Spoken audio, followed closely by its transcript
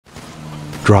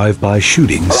drive-by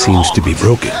shooting seems to be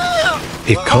broken.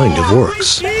 It kind of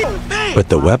works, but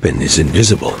the weapon is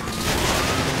invisible.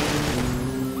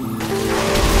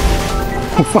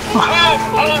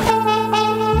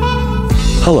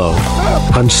 Hello,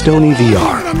 I'm Stony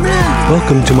VR.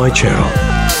 Welcome to my channel.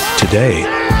 Today,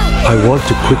 I want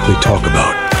to quickly talk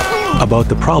about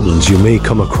the problems you may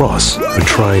come across when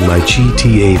trying my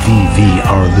GTA V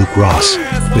VR Luke Ross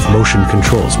with motion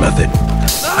controls method.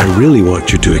 I really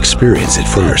want you to experience it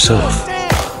for yourself.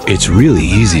 It's really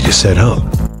easy to set up.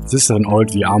 This is an old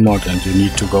VR mod and you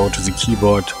need to go to the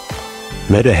keyboard.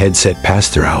 Meta headset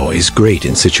pass-through is great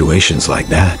in situations like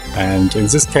that. And in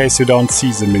this case you don't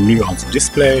see the menu on the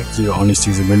display, so you only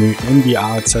see the menu in the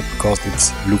headset because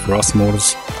it's Luke Ross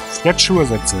modus. Get sure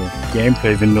that the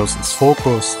gameplay windows is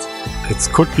focused. It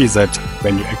could be that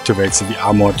when you activate the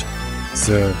VR mod,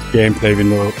 the gameplay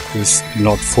window is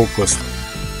not focused.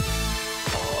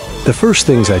 The first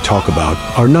things I talk about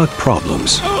are not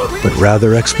problems, but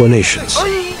rather explanations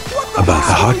about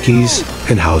the hotkeys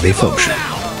and how they function.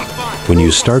 When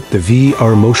you start the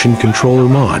VR motion controller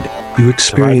mod, you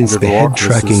experience the head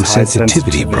tracking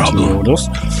sensitivity problem.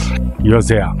 You're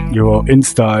there. You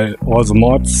install all the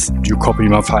mods, you copy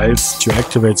my files to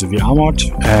activate the VR mod,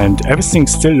 and everything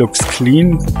still looks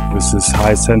clean with this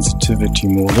high sensitivity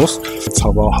modus. That's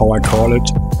how I call it.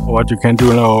 What you can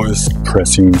do now is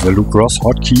pressing the Luke Ross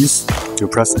hotkeys. You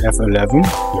press F11,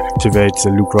 you activate the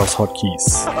Luke Ross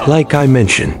hotkeys. Like I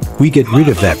mentioned, we get rid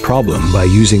of that problem by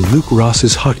using Luke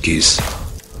Ross's hotkeys.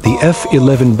 The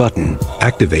F11 button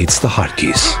activates the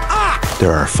hotkeys.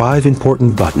 There are 5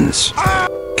 important buttons.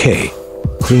 K,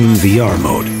 Clean VR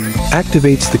mode,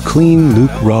 activates the clean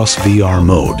Luke Ross VR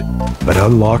mode, but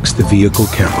unlocks the vehicle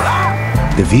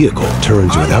camera. The vehicle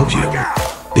turns without you.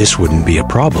 This wouldn't be a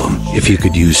problem if you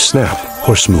could use snap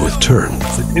or smooth turn.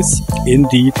 It is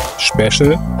indeed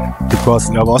special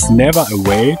because there was never a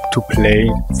way to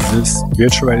play this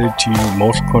virtual reality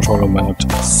motion controller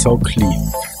mod so clean.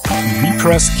 We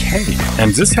press K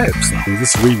and this helps now.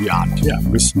 This really art,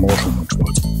 with motion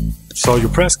controls. So you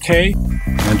press K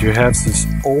and you have this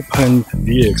open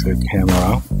vehicle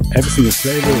camera. Everything is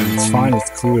playable, it's fine,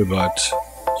 it's cool, but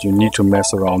you need to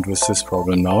mess around with this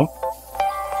problem now.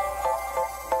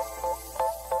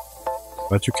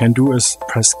 What you can do is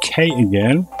press K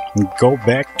again and go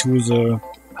back to the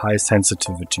high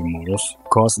sensitivity modus,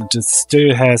 because it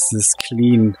still has this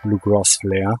clean Luke Ross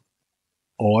flair.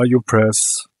 Or you press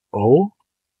O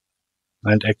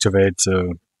and activate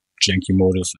the janky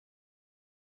modus.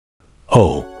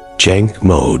 O, Jank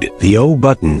mode. The O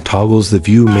button toggles the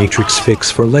view matrix fix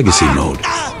for legacy mode.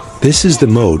 This is the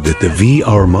mode that the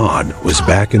VR mod was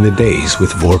back in the days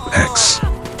with Vorp X.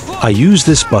 I use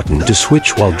this button to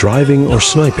switch while driving or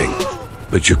sniping,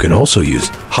 but you can also use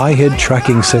high head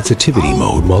tracking sensitivity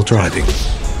mode while driving.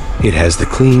 It has the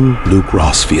clean Luke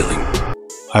Ross feeling.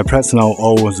 I press now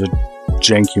O, the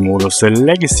janky modus, the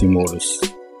legacy modus.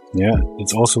 Yeah,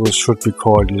 it also should be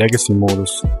called legacy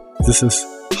modus. This is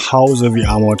how the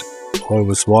VR mod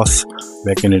always was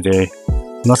back in the day.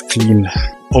 Not clean.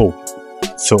 Oh,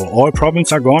 so all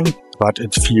problems are gone, but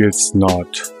it feels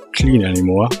not clean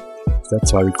anymore.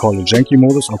 That's why we call it janky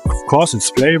modus. Of course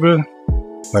it's playable,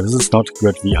 but this is not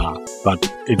good VR.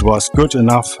 But it was good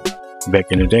enough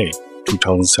back in the day,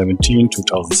 2017,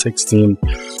 2016.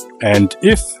 And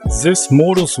if this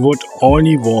modus would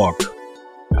only work,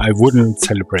 I wouldn't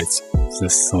celebrate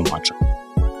this so much.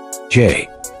 J,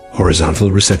 horizontal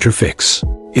recenter fix.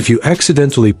 If you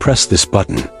accidentally press this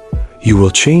button, you will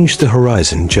change the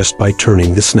horizon just by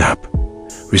turning the snap.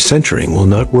 Recentering will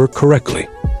not work correctly.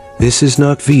 This is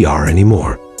not VR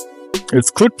anymore.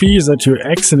 It could be that you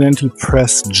accidentally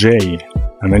press J,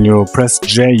 and when you press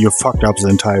J you fucked up the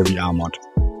entire VR mod.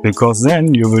 Because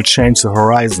then you will change the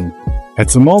horizon. At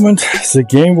the moment the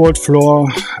game world floor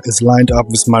is lined up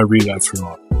with my real life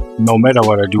floor, no matter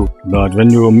what I do. But when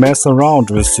you mess around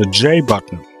with the J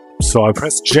button, so I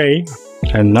press J,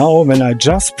 and now when I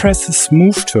just press the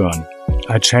smooth turn,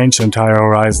 I change the entire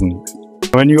horizon.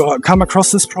 When you come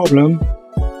across this problem,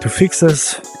 to fix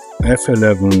this,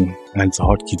 F11 and the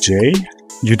hotkey J,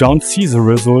 you don't see the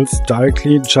results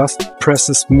directly, just press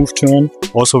the smooth turn.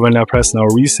 Also when I press now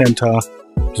recenter,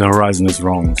 the horizon is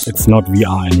wrong. It's not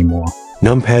VR anymore.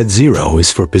 Numpad Zero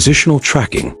is for positional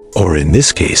tracking, or in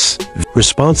this case,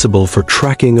 responsible for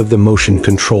tracking of the motion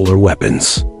controller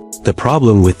weapons. The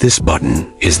problem with this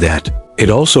button is that it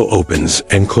also opens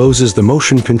and closes the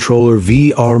motion controller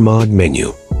VR mod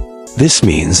menu. This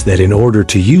means that in order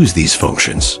to use these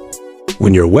functions,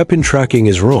 when your weapon tracking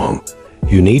is wrong,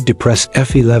 you need to press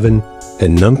F11,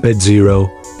 then Numpad Zero,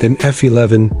 then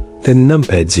F11, then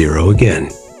Numpad Zero again.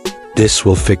 This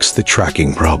will fix the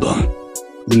tracking problem.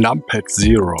 Numpad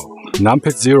Zero.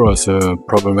 Numpad Zero is a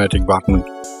problematic button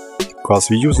because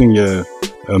we're using a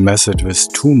method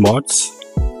with two mods,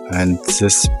 and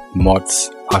these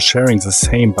mods are sharing the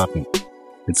same button.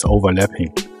 It's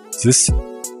overlapping. This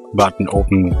button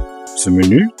opens the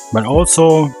menu, but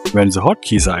also when the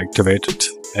hotkeys are activated,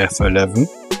 F11,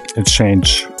 it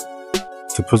changes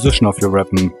the position of your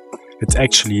weapon. It's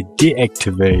actually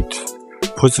deactivate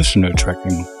positional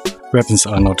tracking. Weapons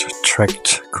are not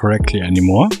tracked correctly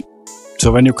anymore.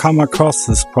 So when you come across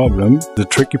this problem, the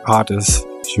tricky part is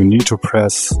you need to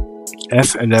press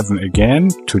F11 again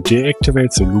to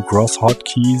deactivate the Luke Ross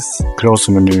hotkeys. Close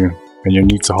the menu when you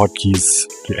need the hotkeys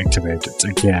deactivated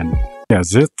again. Yeah,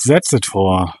 that's it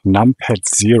for Numpad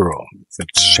Zero.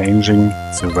 That's changing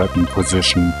the weapon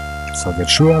position. So get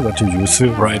sure that you use the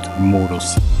right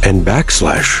modus. And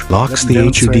backslash locks the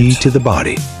HUD to the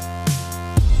body.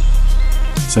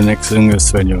 The next thing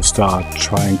is when you start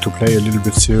trying to play a little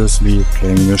bit seriously,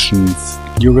 playing missions,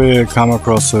 you will come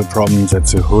across the problem that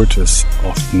the HUD is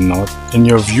often not in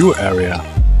your view area.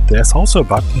 There's also a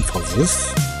button for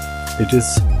this. It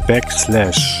is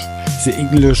backslash. The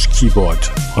English keyboard.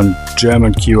 On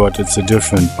German keyboard it's a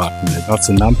different button. It's not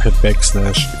the numpad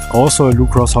backslash. Also a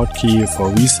Luke Ross hotkey for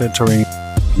resettering.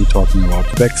 I'm talking about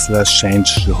backslash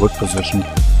change the HUD position.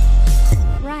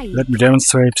 Right. Let me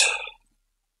demonstrate.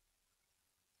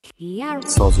 Yeah.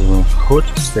 So the HUD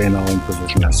stay now in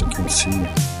position, as you can see.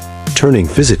 Turning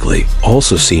physically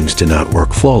also seems to not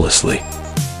work flawlessly.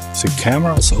 The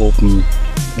camera is open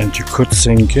and you could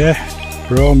think, yeah,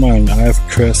 bro man, I have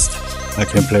Quest. I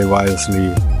can play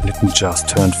wirelessly. Let me just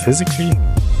turn physically.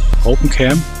 Open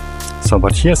cam. So,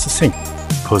 but here's the thing.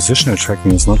 Positional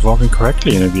tracking is not working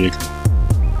correctly in a vehicle.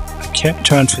 I can't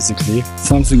turn physically.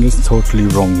 Something is totally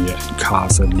wrong here, in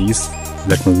cars at least.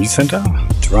 Let me recenter.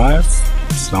 Drive.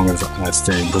 As long as I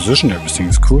stay in position, everything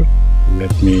is cool.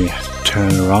 Let me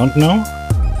turn around now.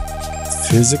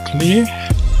 Physically.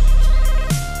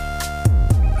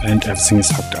 And everything is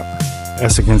hooked up.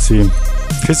 As you can see,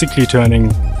 physically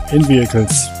turning in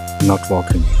vehicles, not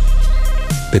walking.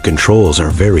 The controls are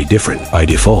very different by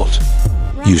default.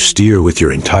 You steer with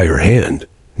your entire hand,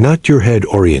 not your head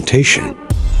orientation.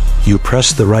 You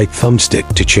press the right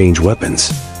thumbstick to change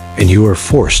weapons, and you are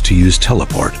forced to use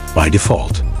teleport by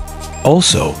default.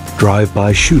 Also,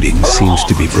 drive-by shooting seems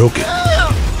to be broken.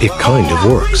 It kind of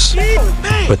works,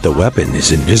 but the weapon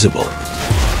is invisible.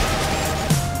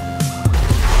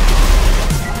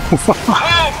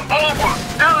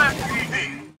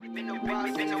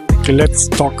 Okay, let's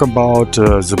talk about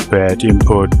the bad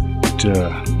input.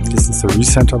 This is the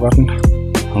recenter button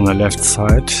on the left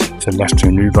side, the left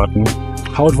menu button.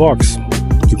 How it works.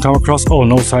 You come across, oh,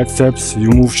 no side steps, you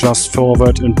move just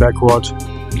forward and backward.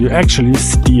 You actually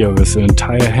steer with the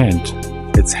entire hand.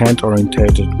 It's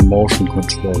hand-orientated motion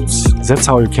controls. That's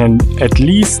how you can at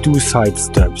least do side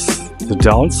steps. The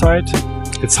downside,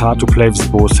 it's hard to play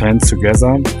with both hands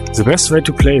together. The best way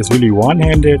to play is really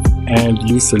one-handed and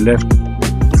use the left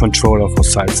controller for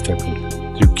sidestepping.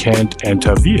 You can't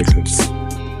enter vehicles.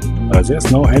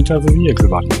 There's no enter the vehicle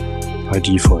button by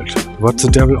default. What the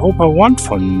devil want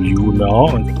from you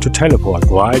now to teleport?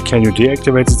 Why can you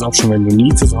deactivate this option when you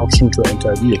need this option to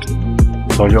enter a vehicle?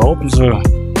 So you open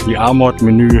the armored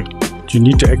menu. You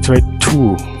need to activate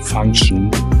two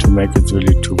functions to make it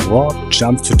really to walk,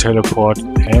 jump to teleport,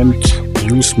 and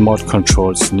use mod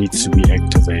controls needs to be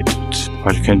activated.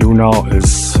 What you can do now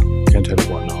is you can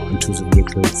teleport now into the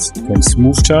vehicles. You can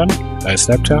smooth turn,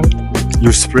 snap turn.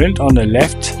 You sprint on the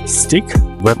left stick,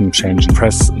 weapon changing,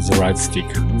 press the right stick.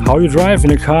 How you drive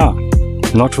in a car?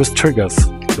 Not with triggers,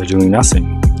 they're doing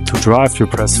nothing. To drive you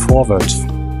press forward.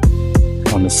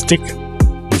 On the stick,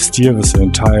 you steer with the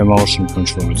entire motion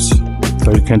controls.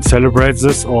 So you can celebrate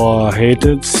this or hate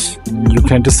it, you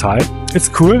can decide. It's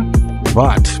cool,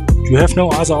 but you have no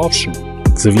other option.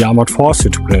 The VR mod forces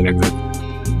you to play like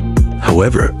that.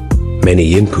 However,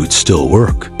 many inputs still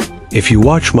work. If you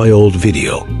watch my old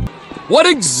video, what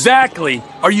exactly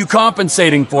are you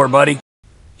compensating for, buddy?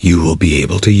 You will be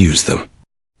able to use them.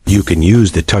 You can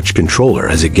use the touch controller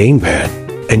as a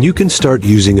gamepad, and you can start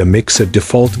using a mix of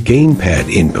default gamepad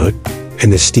input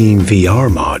and the Steam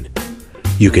VR mod.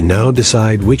 You can now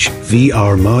decide which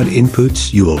VR mod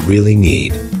inputs you will really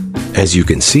need. As you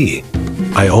can see,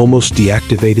 I almost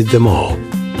deactivated them all.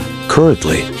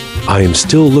 Currently, I am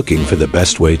still looking for the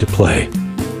best way to play.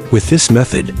 With this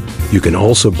method, you can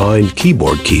also bind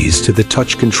keyboard keys to the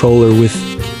touch controller with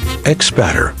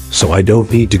Xpadder, so I don't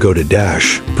need to go to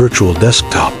Dash, Virtual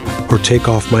Desktop, or take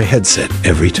off my headset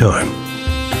every time.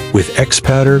 With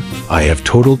Xpadder, I have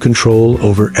total control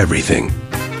over everything.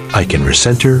 I can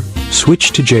recenter,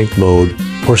 switch to jank mode,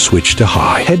 or switch to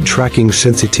high head tracking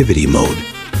sensitivity mode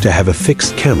to have a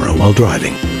fixed camera while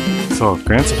driving. So,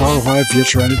 Grand Theft Auto 5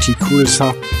 virtual reality, cool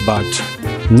stuff, but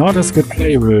not as good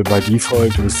playable by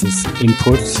default with this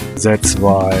input. That's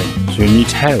why you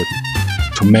need help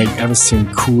to make everything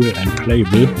cool and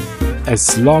playable.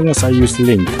 As long as I use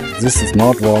Link, this is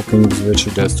not working with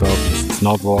Virtual Desktop, this is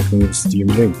not working with Steam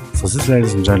Link. So this,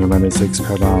 ladies and gentlemen, is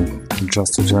Xpadder.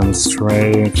 Just to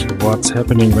demonstrate what's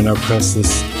happening when I press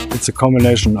this. It's a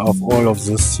combination of all of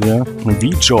this here.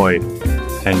 Vjoy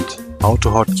and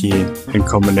Autohotkey in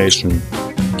combination,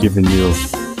 giving you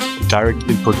direct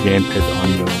input gamepad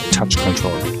on your touch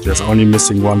controller. There's only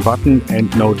missing one button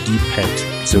and no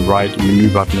D-pad. The right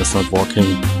menu button is not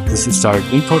working. This is direct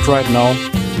input right now,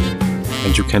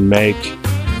 and you can make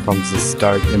from this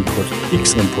direct input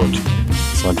X input.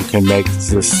 So you can make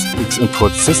this X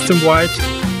input system-wide,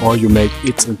 or you make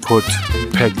X input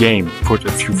per game. Put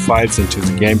a few files into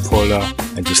the game folder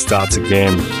and you start the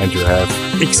game and you have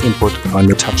X input on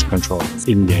your touch controller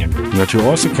in-game. What you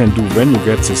also can do when you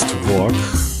get this to work,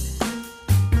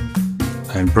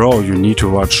 and bro, you need to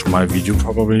watch my video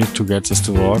probably to get this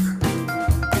to work.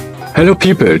 Hello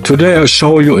people, today I'll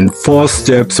show you in 4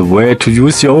 steps a way to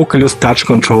use your Oculus touch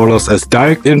controllers as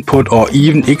direct input or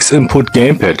even X input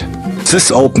gamepad.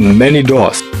 This opens many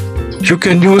doors. You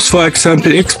can use, for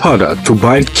example, Xpadder to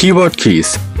bind keyboard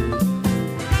keys.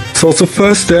 So the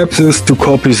first step is to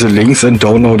copy the links and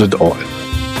download it all.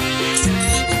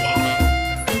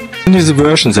 Only the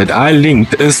version that I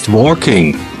linked is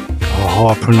working. Oh, how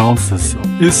I pronounce this?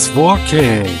 It's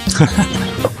working!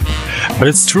 But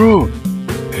it's true!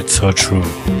 It's so true.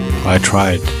 I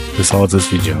tried without this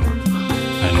video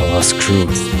and I was screwed.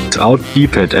 Without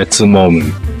D-pad at the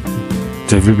moment.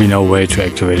 There will be no way to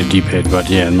activate a D-pad, but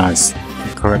yeah, nice.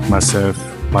 Correct myself,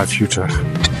 my future.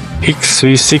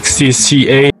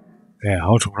 X360CA. Yeah,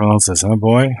 how to pronounce this, huh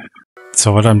boy?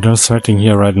 So what I'm demonstrating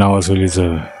here right now is really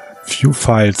the few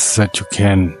files that you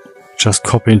can just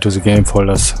copy into the game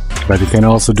folders. But you can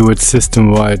also do it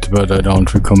system-wide, but I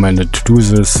don't recommend it to do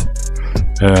this.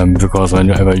 Because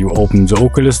whenever you open the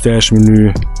Oculus Dash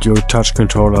menu, your touch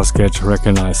controllers get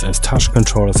recognized as touch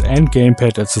controllers and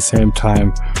gamepad at the same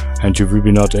time, and you will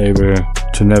be not able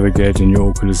to navigate in your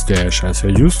Oculus Dash as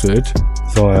you're used to it.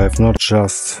 So I have not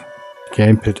just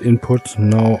gamepad input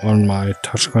now on my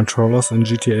touch controllers in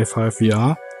GTA 5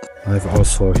 VR. I have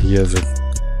also here the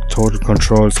total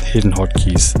controls hidden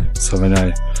hotkeys. So when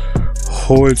I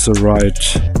hold the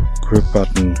right grip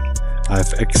button, I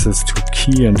have access to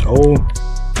key and O,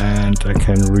 and I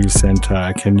can recenter,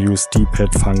 I can use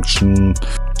D-pad function,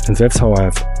 and that's how I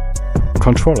have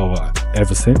control over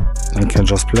everything. I can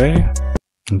just play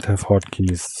and have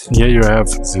hotkeys. Here you have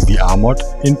the VR mod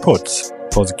inputs.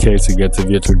 For the case you get the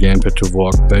virtual gamepad to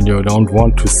work. When you don't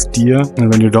want to steer,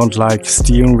 and when you don't like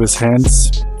steering with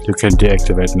hands, you can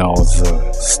deactivate now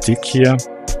the stick here.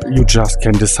 You just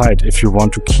can decide if you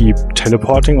want to keep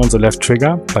teleporting on the left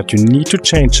trigger, but you need to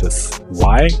change this.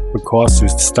 Why? Because you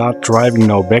start driving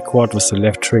now backward with the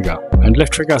left trigger. And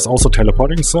left trigger is also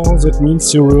teleporting, so that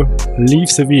means you will leave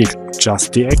the vehicle.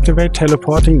 Just deactivate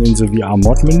teleporting in the VR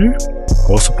mod menu.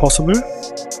 Also possible.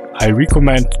 I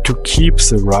recommend to keep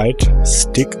the right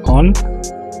stick on,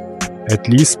 at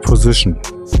least position,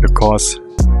 because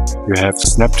you have the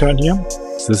snap turn here.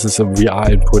 This is a VR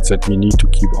input that we need to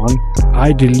keep on.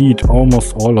 I delete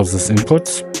almost all of these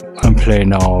inputs and play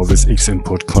now with X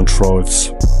input controls,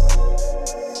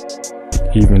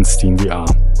 even Steam VR.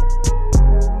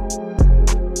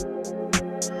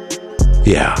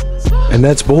 Yeah, and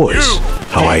that's boys,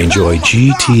 how I enjoy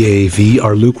GTA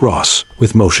VR Luke Ross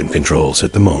with motion controls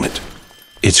at the moment.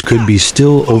 It could be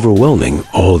still overwhelming,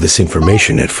 all this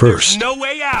information at first,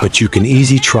 but you can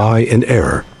easy try and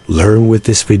error. Learn with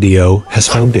this video as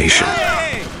foundation.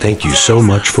 Thank you so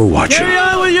much for watching. Carry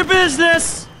on with your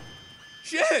business!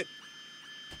 Shit!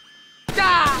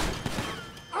 Ah!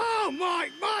 Oh my